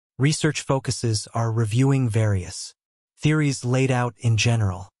Research focuses are reviewing various theories laid out in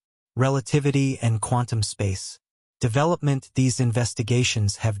general relativity and quantum space development. These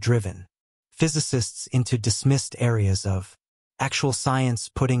investigations have driven physicists into dismissed areas of actual science,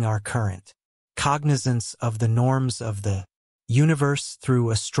 putting our current cognizance of the norms of the universe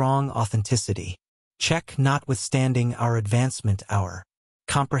through a strong authenticity check. Notwithstanding our advancement, our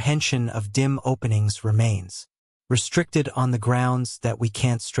comprehension of dim openings remains restricted on the grounds that we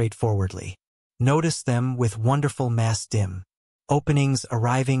can't straightforwardly notice them. With wonderful mass dim openings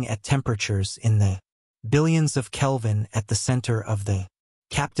arriving at temperatures in the billions of Kelvin at the center of the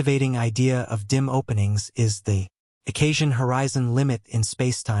captivating idea of dim openings is the occasion horizon limit in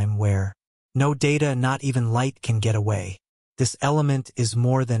spacetime where no data, not even light, can get away. This element is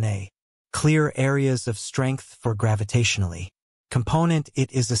more than a clear areas of strength for gravitationally component.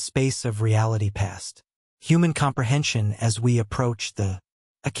 It is a space of reality past human comprehension as we approach the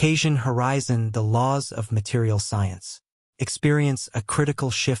occasion horizon. The laws of material science experience a critical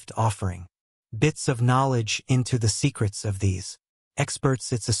shift, offering bits of knowledge into the secrets of these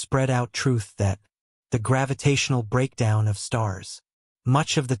experts. It's a spread out truth that the gravitational breakdown of stars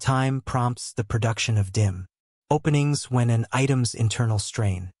much of the time prompts the production of dim openings when an item's internal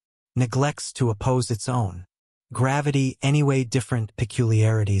strain neglects to oppose its own gravity anyway. Different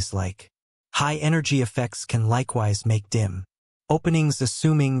peculiarities like high energy effects can likewise make dim openings,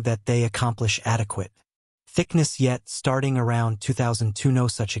 assuming that they accomplish adequate thickness. Yet, starting around 2002, no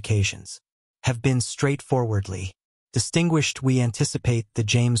such occasions have been straightforwardly distinguished. We anticipate the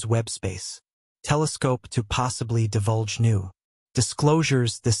James Webb Space Telescope to possibly divulge new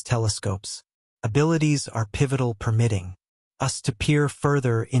disclosures. This telescope's abilities are pivotal, permitting us to peer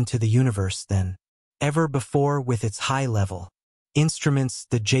further into the universe than ever before. With its high-level instruments,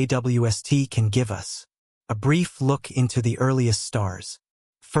 the JWST can give us a brief look into the earliest stars,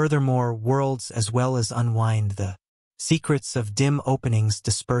 furthermore worlds, as well as unwind the secrets of dim openings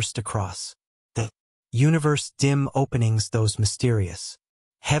dispersed across the universe. Dim openings, those mysterious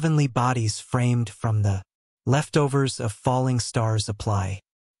heavenly bodies framed from the leftovers of falling stars, apply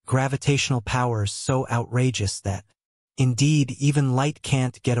gravitational powers so outrageous that indeed even light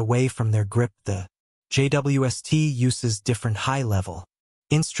can't get away from their grip. The JWST uses different high-level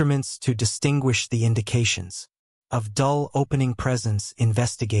instruments to distinguish the indications of dull opening presence,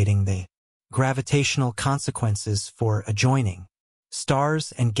 investigating the gravitational consequences for adjoining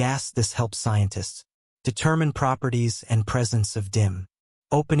stars and gas. This helps scientists determine properties and presence of dim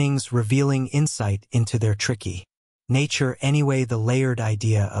openings, revealing insight into their tricky nature. Anyway, the layered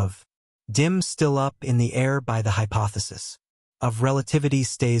idea of dim still up in the air by the hypothesis of relativity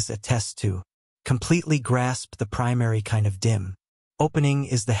stays a test to completely grasp the primary kind of dim opening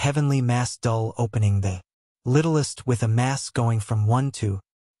is the heavenly mass dull opening, the littlest, with a mass going from 1 to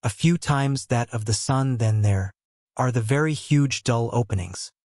a few times that of the sun. Then there are the very huge dull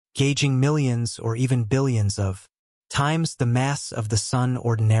openings, gauging millions or even billions of times the mass of the sun,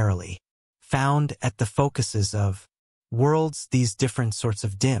 ordinarily found at the focuses of worlds. These different sorts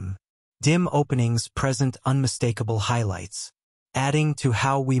of dim openings present unmistakable highlights, adding to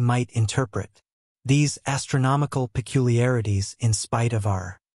how we might interpret these astronomical peculiarities. In spite of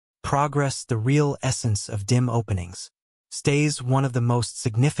our progress, the real essence of dim openings stays one of the most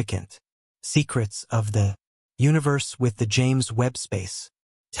significant secrets of the universe. With the James Webb Space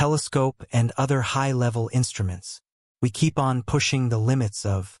Telescope and other high-level instruments, we keep on pushing the limits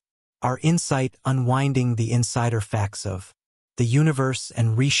of our insight, unwinding the insider facts of the universe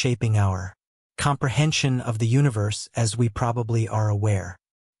and reshaping our comprehension of the universe. As we probably are aware,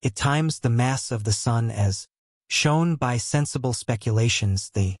 at times the mass of the sun, as shown by sensible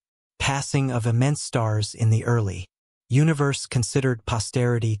speculations, the passing of immense stars in the early universe, considered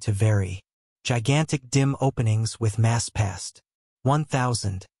posterity to vary gigantic dim openings with mass past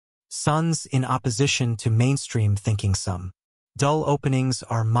 1,000 suns. In opposition to mainstream thinking, some dull openings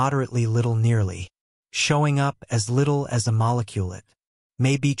are moderately little, nearly showing up as little as a molecule. It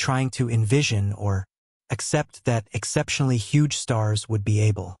may be trying to envision or accept that exceptionally huge stars would be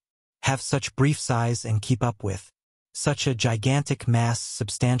able have such brief size and keep up with such a gigantic mass,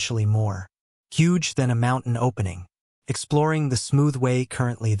 substantially more huge than a mountain opening. Exploring the smooth way,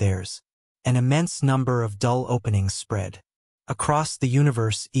 currently there's an immense number of dull openings spread across the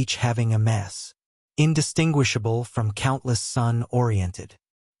universe, each having a mass indistinguishable from countless sun-oriented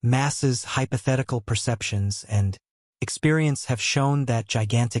masses. Hypothetical perceptions and experience have shown that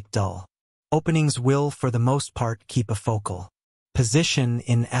gigantic dull openings will, for the most part, keep a focal position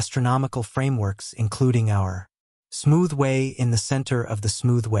in astronomical frameworks, including our smooth way. In the center of the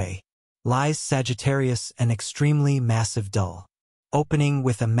smooth way lies Sagittarius, an extremely massive dull opening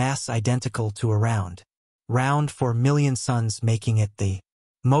with a mass identical to a round for million suns, making it the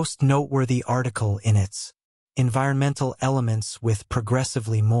most noteworthy article in its environmental elements, with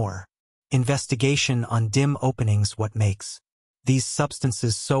progressively more investigation on dim openings. What makes these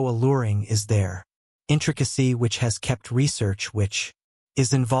substances so alluring is their intricacy, which has kept research which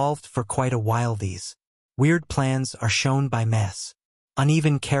is involved for quite a while. These weird plans are shown by mass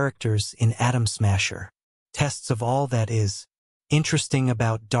uneven characters in Atom Smasher tests of all that is interesting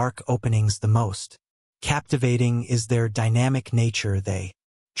about dark openings. The most captivating is their dynamic nature. They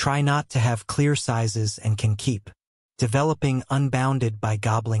try not to have clear sizes and can keep developing unbounded by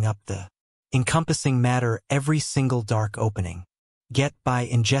gobbling up the encompassing matter every single dark opening get by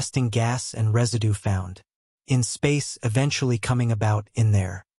ingesting gas and residue found in space, eventually coming about in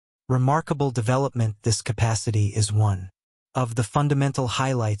their remarkable development. This capacity is one of the fundamental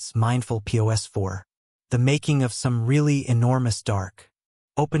highlights mindful POS for the making of some really enormous dark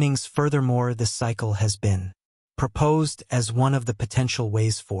openings. Furthermore, this cycle has been proposed as one of the potential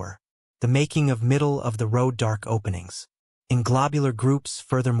ways for the making of middle-of-the-road dark openings in globular groups.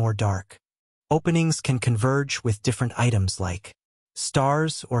 Furthermore, dark openings can converge with different items like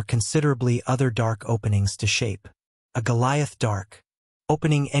stars or considerably other dark openings to shape a Goliath dark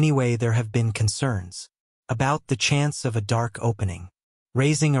opening. Anyway, there have been concerns about the chance of a dark opening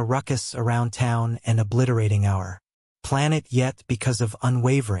raising a ruckus around town and obliterating our planet, yet because of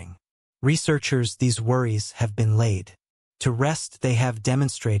unwavering researchers these worries have been laid to rest. They have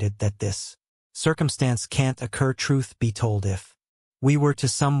demonstrated that this circumstance can't occur. Truth be told, if we were to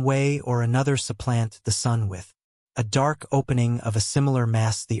some way or another supplant the sun with a dark opening of a similar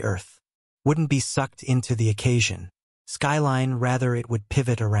mass, the Earth wouldn't be sucked into the occasion skyline, rather it would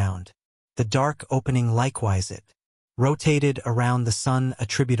pivot around the dark opening. Likewise, it rotated around the sun,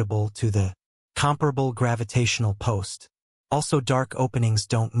 attributable to the comparable gravitational post. Also, dark openings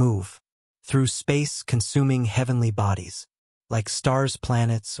don't move through space, consuming heavenly bodies like stars,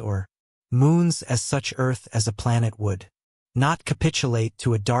 planets, or moons. As such, Earth as a planet would not capitulate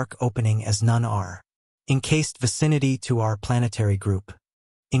to a dark opening, as none are encased vicinity to our planetary group.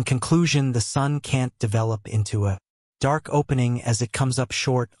 In conclusion, the sun can't develop into a dark opening as it comes up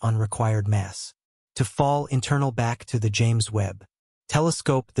short on required mass to fall internal. Back to the James Webb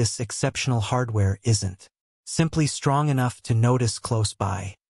Telescope, this exceptional hardware isn't simply strong enough to notice close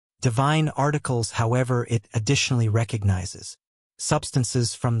by divine articles. However, it additionally recognizes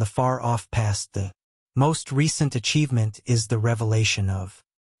substances from the far-off past. The most recent achievement is the revelation of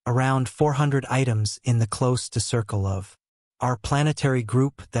around 400 items in the close-to circle of our planetary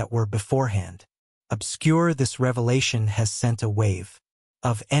group that were beforehand obscure. This revelation has sent a wave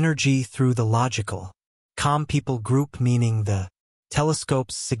of energy through the logical people group, meaning the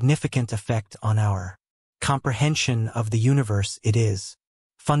telescope's significant effect on our comprehension of the universe. It is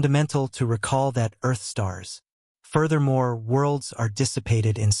fundamental to recall that Earth stars, furthermore, worlds are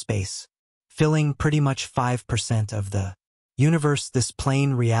dissipated in space, filling pretty much 5% of the universe. This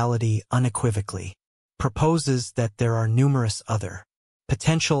plain reality unequivocally proposes that there are numerous other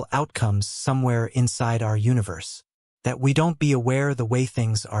potential outcomes somewhere inside our universe that we don't be aware. The way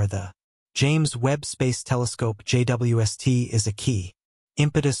things are, the James Webb Space Telescope JWST is a key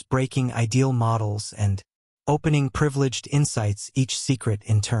impetus, breaking ideal models and opening privileged insights, each secret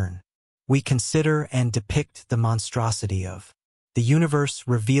in turn. We consider and depict the monstrosity of the universe,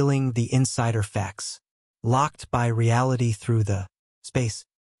 revealing the insider facts locked by reality through the space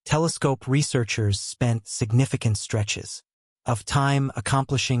telescope. Researchers spent significant stretches of time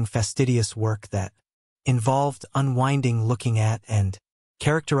accomplishing fastidious work that involved unwinding, looking at, and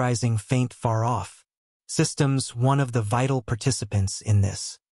characterizing faint far-off systems. One of the vital participants in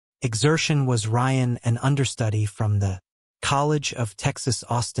this exertion was Ryan, an understudy from the College of Texas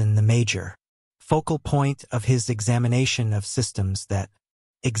Austin, the major focal point of his examination of systems that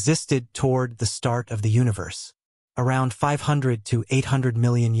existed toward the start of the universe, around 500 to 800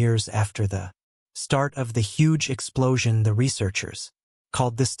 million years after the start of the huge explosion. The researchers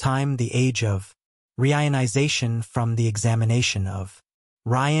called this time the age of reionization. From the examination of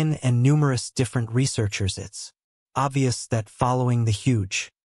Ryan and numerous different researchers, it's obvious that following the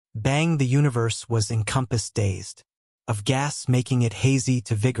huge bang, the universe was encompassed dazed of gas, making it hazy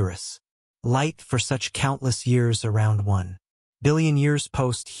to vigorous light for such countless years. Around 1 billion years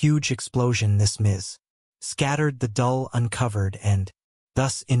post-huge explosion, this scattered the dull, uncovered, and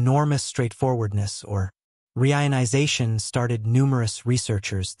thus enormous straightforwardness or reionization started. Numerous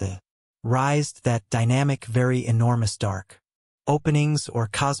researchers raised that dynamic, very enormous dark openings or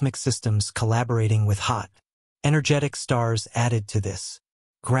cosmic systems collaborating with hot, energetic stars added to this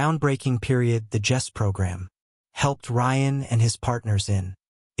groundbreaking period. The JES program helped Ryan and his partners in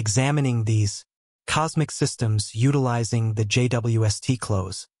examining these cosmic systems utilizing the JWST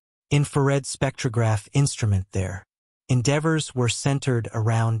close infrared spectrograph instrument. Their endeavors were centered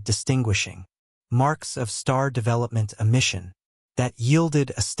around distinguishing marks of star development, a mission that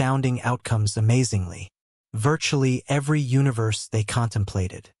yielded astounding outcomes. Amazingly, virtually every universe they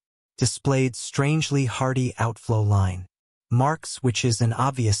contemplated displayed strangely hardy outflow line marks, which is an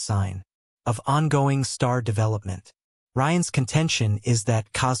obvious sign of ongoing star development. Ryan's contention is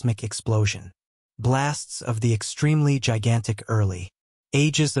that cosmic explosion blasts of the extremely gigantic early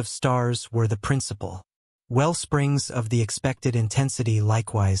ages of stars were the principal wellsprings of the expected intensity.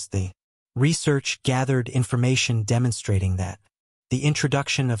 Likewise, the research gathered information demonstrating that the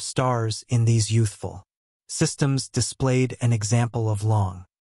introduction of stars in these youthful systems displayed an example of long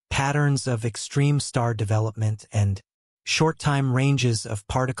patterns of extreme star development and short-time ranges of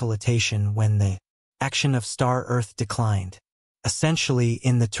particulatation when the action of star Earth declined. Essentially,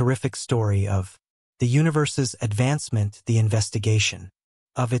 in the terrific story of the universe's advancement, the investigation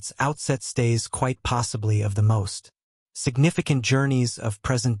of its outset stays quite possibly of the most significant journeys of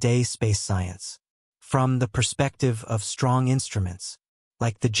present-day space science. From the perspective of strong instruments,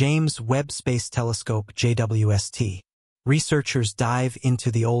 like the James Webb Space Telescope JWST, researchers dive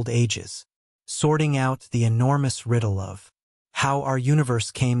into the old ages, sorting out the enormous riddle of how our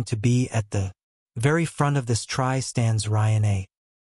universe came to be. At the very front of this try stands Ryan, a